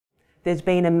There's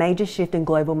been a major shift in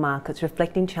global markets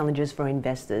reflecting challenges for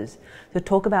investors. To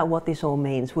talk about what this all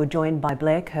means, we're joined by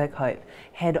Blair Kirkhope,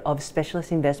 Head of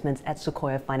Specialist Investments at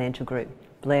Sequoia Financial Group.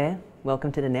 Blair,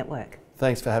 welcome to the network.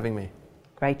 Thanks for having me.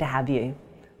 Great to have you.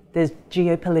 There's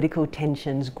geopolitical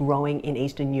tensions growing in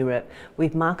Eastern Europe,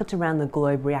 with markets around the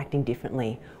globe reacting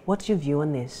differently. What's your view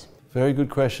on this? Very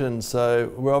good question.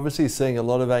 So we're obviously seeing a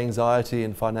lot of anxiety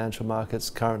in financial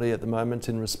markets currently at the moment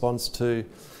in response to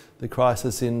the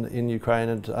crisis in Ukraine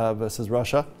and versus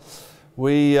Russia.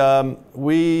 We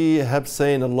have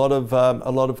seen a lot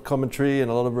of commentary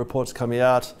and a lot of reports coming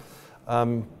out,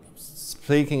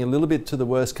 speaking a little bit to the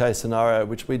worst case scenario,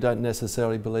 which we don't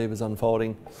necessarily believe is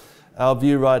unfolding. Our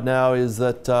view right now is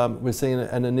that we're seeing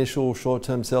an initial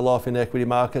short-term sell-off in equity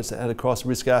markets and across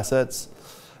risk assets.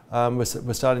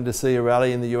 We're starting to see a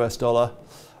rally in the US dollar,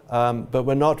 but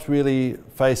we're not really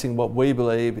facing what we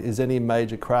believe is any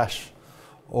major crash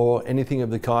or anything of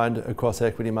the kind across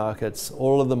equity markets.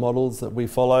 All of the models that we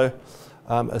follow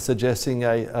are suggesting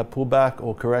a pullback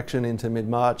or correction into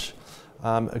mid-March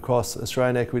across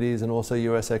Australian equities and also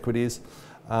US equities,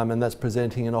 and that's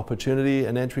presenting an opportunity,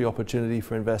 an entry opportunity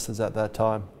for investors at that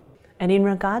time. And in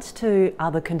regards to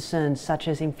other concerns such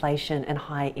as inflation and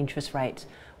high interest rates,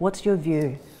 what's your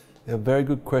view? Yeah, very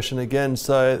good question again.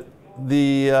 So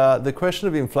the question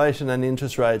of inflation and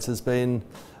interest rates has been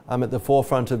at the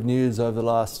forefront of news over the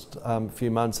last few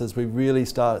months as we really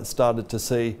started to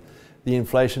see the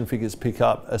inflation figures pick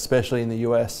up, especially in the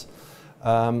US.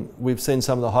 We've seen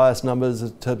some of the highest numbers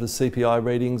in terms of CPI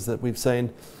readings that we've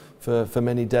seen for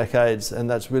many decades, and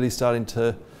that's really starting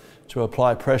to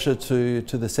apply pressure to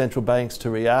the central banks to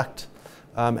react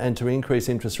and to increase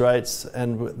interest rates.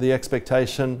 And the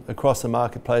expectation across the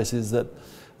marketplace is that,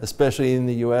 especially in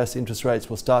the US, interest rates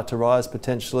will start to rise,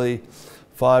 potentially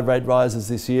 5 rate rises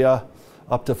this year,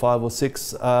 up to 5 or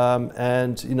 6,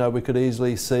 and we could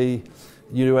easily see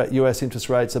US interest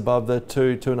rates above the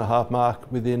 2.5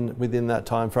 mark within that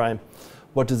time frame.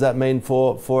 What does that mean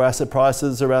for asset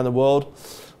prices around the world?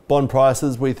 Bond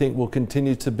prices, we think, will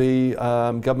continue to be,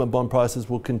 government bond prices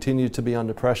will continue to be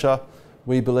under pressure.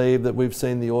 We believe that we've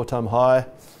seen the all-time high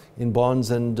in bonds,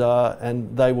 and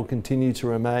they will continue to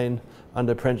remain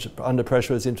under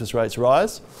pressure as interest rates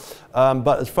rise.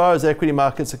 But as far as equity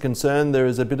markets are concerned, there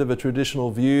is a bit of a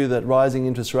traditional view that rising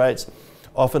interest rates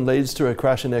often leads to a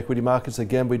crash in equity markets.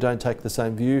 Again, we don't take the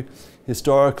same view.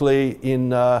 Historically,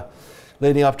 leading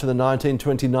up to the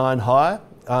 1929 high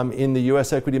in the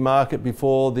US equity market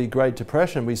before the Great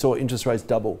Depression, we saw interest rates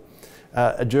double.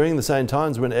 During the same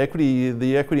times when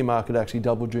the equity market actually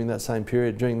doubled during that same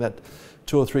period, during that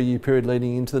 2 or 3 year period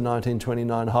leading into the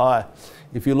 1929 high.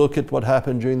 If you look at what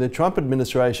happened during the Trump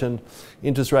administration,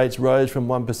 interest rates rose from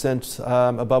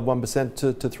 1%, above 1%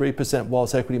 to 3%,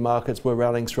 whilst equity markets were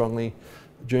rallying strongly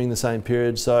during the same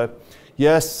period. So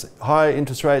yes, high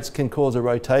interest rates can cause a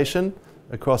rotation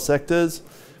across sectors.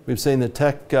 We've seen the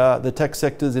tech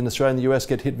sectors in Australia and the US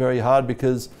get hit very hard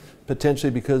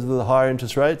potentially because of the higher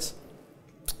interest rates.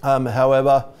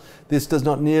 However, this does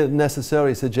not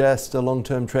necessarily suggest a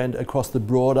long-term trend across the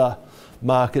broader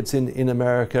markets in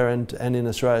America and in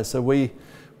Australia. So we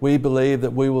believe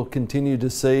that we will continue to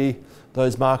see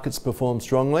those markets perform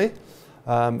strongly,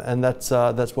 and that's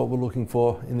what we're looking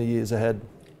for in the years ahead.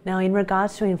 Now, in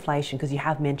regards to inflation, because you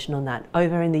have mentioned on that,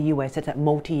 over in the US it's at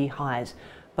multi-year highs,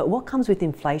 but what comes with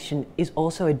inflation is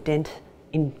also a dent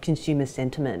in consumer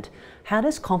sentiment. How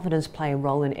does confidence play a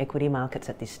role in equity markets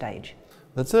at this stage?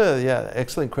 That's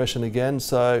excellent question again.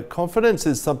 So confidence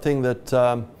is something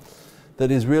that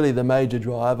is really the major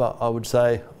driver, I would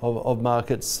say, of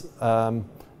markets,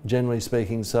 generally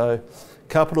speaking. So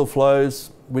capital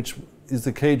flows, which is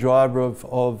the key driver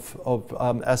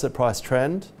of asset price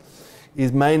trend,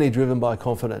 is mainly driven by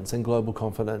confidence and global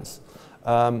confidence.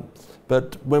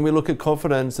 But when we look at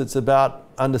confidence, it's about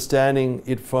understanding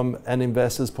it from an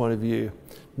investor's point of view,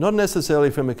 not necessarily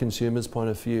from a consumer's point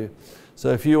of view. So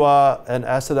if you are an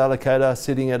asset allocator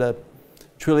sitting at a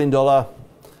 $1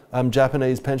 trillion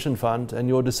Japanese pension fund and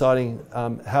you're deciding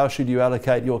how should you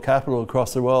allocate your capital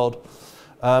across the world,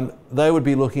 they would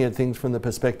be looking at things from the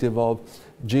perspective of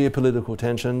geopolitical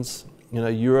tensions.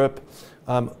 Europe,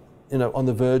 on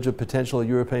the verge of potential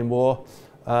European war,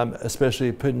 especially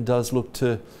if Putin does look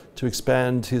to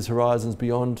expand his horizons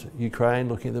beyond Ukraine,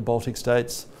 looking at the Baltic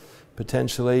states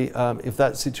potentially. If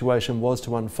that situation was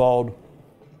to unfold,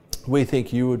 we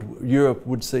think Europe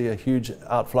would see a huge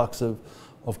outflux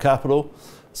of capital.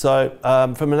 So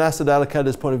from an asset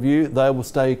allocator's point of view, they will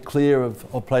stay clear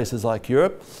of places like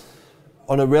Europe.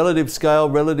 On a relative scale,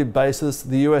 relative basis,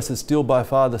 the US is still by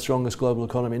far the strongest global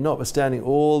economy, notwithstanding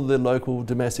all the local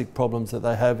domestic problems that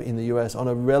they have in the US. On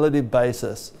a relative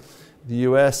basis, the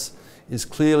US is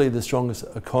clearly the strongest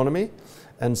economy,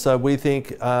 and so we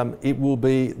think it will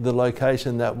be the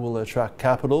location that will attract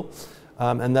capital,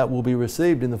 and that will be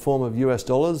received in the form of US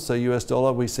dollars. So US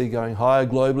dollar we see going higher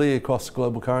globally across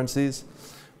global currencies.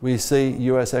 We see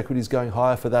US equities going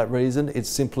higher for that reason. It's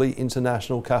simply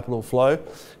international capital flow,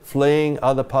 fleeing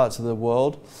other parts of the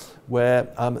world where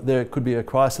there could be a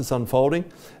crisis unfolding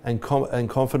and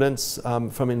confidence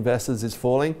from investors is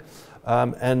falling.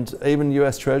 And even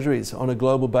US Treasuries on a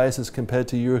global basis compared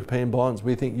to European bonds,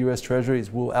 we think US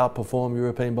Treasuries will outperform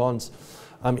European bonds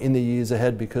in the years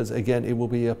ahead because, again, it will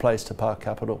be a place to park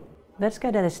capital. Let's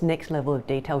go to this next level of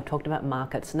detail. We've talked about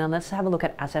markets. Now let's have a look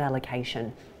at asset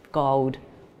allocation. Gold,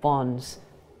 bonds,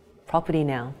 property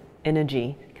now,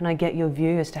 energy. Can I get your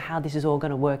view as to how this is all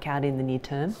going to work out in the near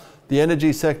term? The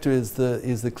energy sector is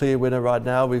the clear winner right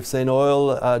now. We've seen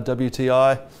oil,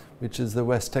 WTI, which is the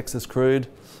West Texas crude,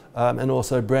 and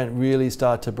also Brent really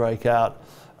start to break out.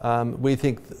 We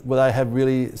think they have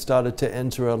really started to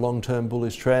enter a long-term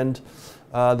bullish trend.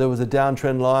 There was a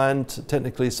downtrend line,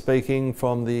 technically speaking,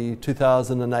 from the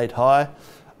 2008 high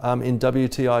in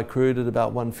WTI crude at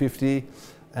about 150.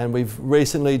 And we've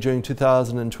recently, during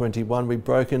 2021, we've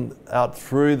broken out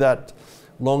through that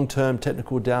long-term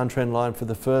technical downtrend line for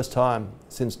the first time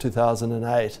since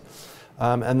 2008.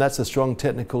 And that's a strong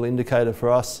technical indicator for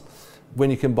us.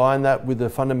 When you combine that with the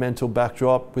fundamental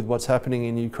backdrop with what's happening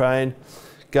in Ukraine,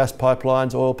 gas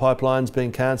pipelines, oil pipelines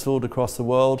being cancelled across the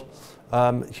world,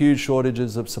 huge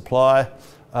shortages of supply.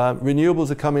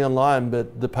 Renewables are coming online,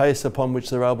 but the pace upon which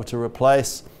they're able to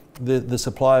replace the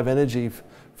supply of energy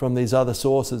from these other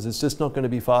sources is just not going to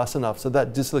be fast enough. So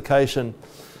that dislocation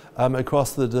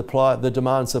across the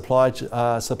demand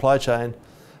supply chain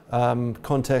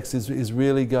context is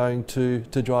really going to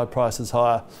drive prices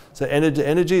higher. So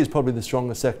energy is probably the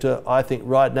strongest sector, I think,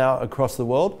 right now across the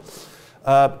world.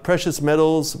 Precious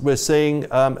metals, we're seeing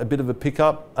a bit of a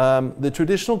pickup. The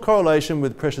traditional correlation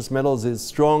with precious metals is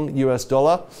strong US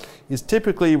dollar is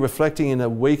typically reflecting in a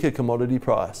weaker commodity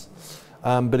price.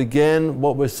 But again,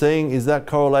 what we're seeing is that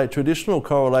traditional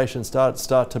correlation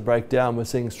start to break down. We're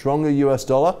seeing stronger US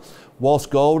dollar,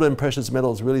 whilst gold and precious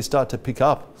metals really start to pick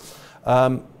up.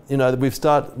 We've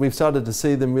started to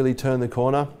see them really turn the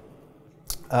corner.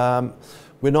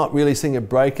 We're not really seeing a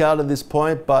breakout at this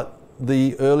point, but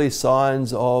the early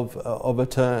signs of a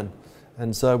turn.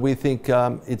 And so we think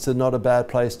it's not a bad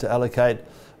place to allocate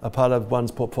a part of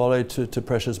one's portfolio to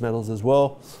precious metals as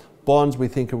well. Bonds, we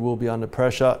think, will be under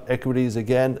pressure. Equities,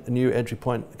 again, a new entry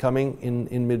point coming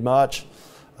in mid-March.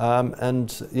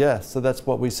 And yeah, so that's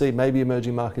what we see. Maybe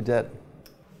emerging market debt.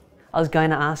 I was going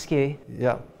to ask you.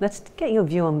 Yeah. Let's get your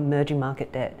view on emerging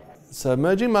market debt. So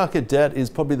emerging market debt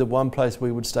is probably the one place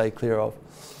we would stay clear of.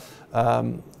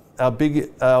 Our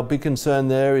big concern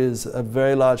there is a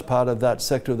very large part of that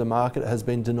sector of the market has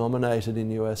been denominated in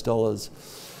US dollars.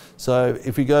 So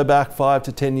if we go back 5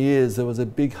 to 10 years, there was a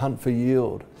big hunt for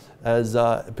yield,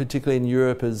 particularly in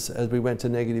Europe as we went to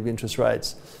negative interest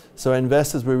rates. So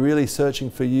investors were really searching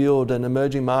for yield, and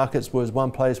emerging markets was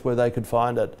one place where they could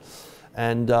find it.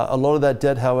 And a lot of that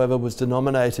debt, however, was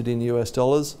denominated in US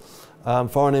dollars.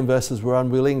 Foreign investors were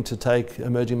unwilling to take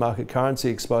emerging market currency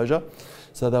exposure.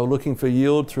 So they were looking for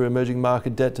yield through emerging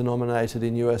market debt denominated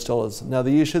in US dollars. Now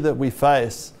the issue that we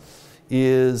face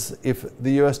is if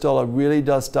the US dollar really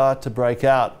does start to break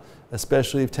out,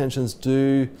 especially if tensions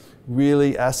do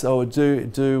really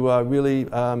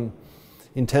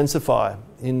intensify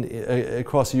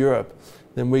across Europe,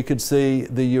 then we could see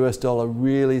the US dollar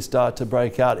really start to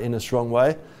break out in a strong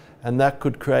way. And that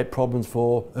could create problems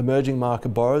for emerging market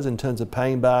borrowers in terms of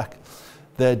paying back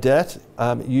their debt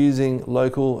using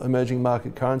local emerging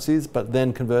market currencies, but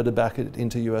then converted back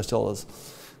into US dollars.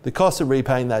 The cost of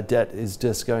repaying that debt is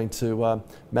just going to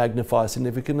magnify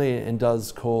significantly and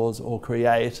does cause or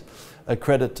create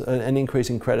an increase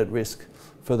in credit risk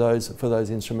for those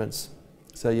instruments.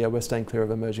 So yeah, we're staying clear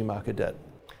of emerging market debt.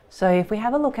 So if we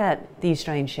have a look at the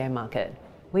Australian share market,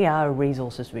 we are a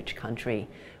resources-rich country.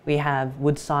 We have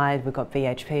Woodside, we've got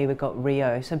BHP, we've got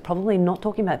Rio. So probably not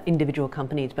talking about individual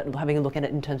companies, but having a look at it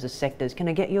in terms of sectors. Can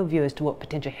I get your view as to what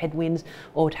potential headwinds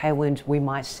or tailwinds we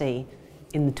might see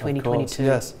in the 2022? Of course,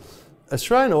 yes.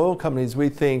 Australian oil companies, we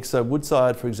think, so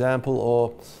Woodside, for example,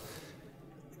 or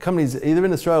companies either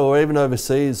in Australia or even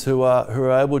overseas who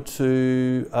are able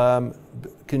to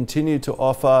continue to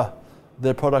offer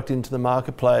their product into the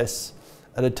marketplace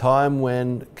at a time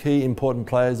when key important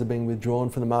players are being withdrawn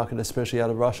from the market, especially out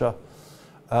of Russia.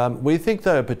 We think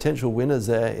there are potential winners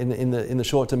there in the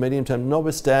short to medium term,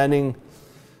 notwithstanding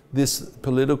this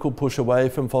political push away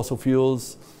from fossil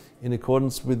fuels in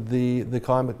accordance with the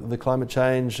climate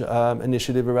change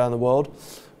initiative around the world.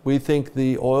 We think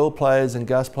the oil players and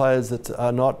gas players that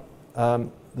are not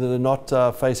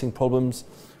facing problems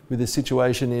with the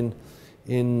situation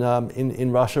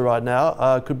in Russia right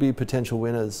now could be potential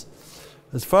winners.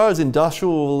 As far as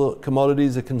industrial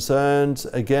commodities are concerned,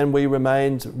 again, we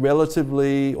remained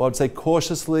relatively, or I'd say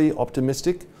cautiously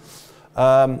optimistic.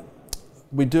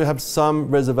 We do have some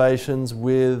reservations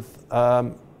with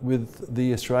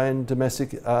the Australian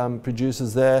domestic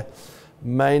producers there,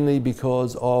 mainly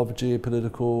because of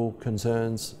geopolitical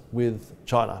concerns with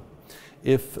China.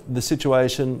 If the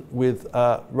situation with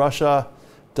Russia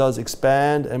does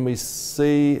expand and we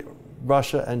see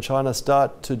Russia and China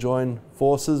start to join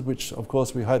forces, which of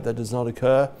course we hope that does not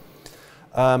occur,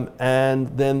 and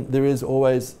then there is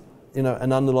always,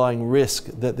 an underlying risk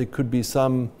that there could be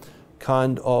some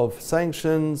kind of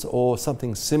sanctions or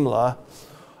something similar,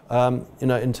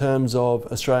 in terms of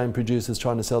Australian producers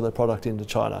trying to sell their product into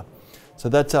China. So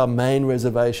that's our main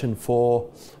reservation for,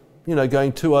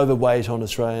 going too overweight on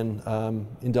Australian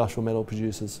industrial metal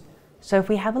producers. So if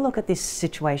we have a look at this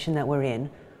situation that we're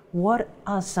in, what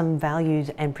are some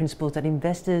values and principles that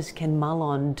investors can mull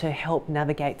on to help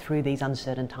navigate through these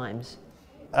uncertain times?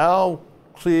 Our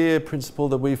clear principle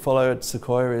that we follow at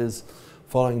Sequoia is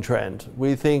following trend.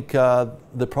 We think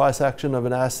the price action of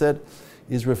an asset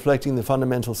is reflecting the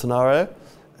fundamental scenario,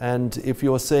 and if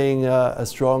you're seeing a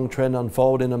strong trend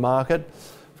unfold in a market,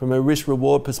 from a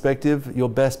risk-reward perspective, your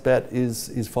best bet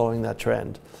is following that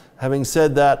trend. Having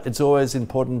said that, it's always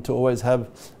important to always have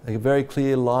a very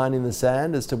clear line in the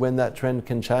sand as to when that trend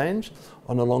can change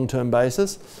on a long-term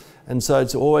basis. And so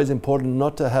it's always important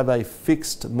not to have a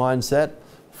fixed mindset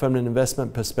from an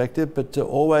investment perspective, but to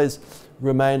always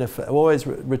retain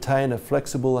a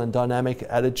flexible and dynamic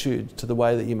attitude to the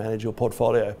way that you manage your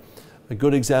portfolio. A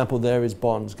good example there is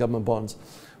bonds, government bonds.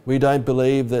 We don't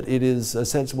believe that it is a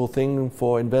sensible thing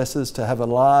for investors to have a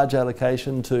large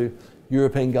allocation to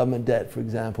European government debt, for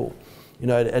example,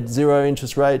 at zero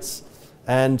interest rates,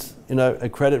 and a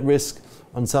credit risk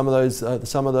on some of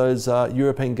those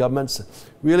European governments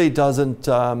really doesn't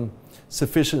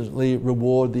sufficiently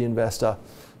reward the investor.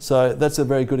 So that's a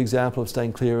very good example of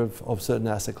staying clear of certain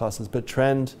asset classes. But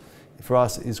trend for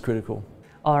us is critical.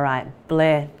 All right,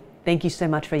 Blair, thank you so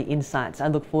much for your insights. I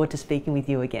look forward to speaking with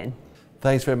you again.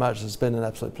 Thanks very much. It's been an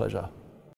absolute pleasure.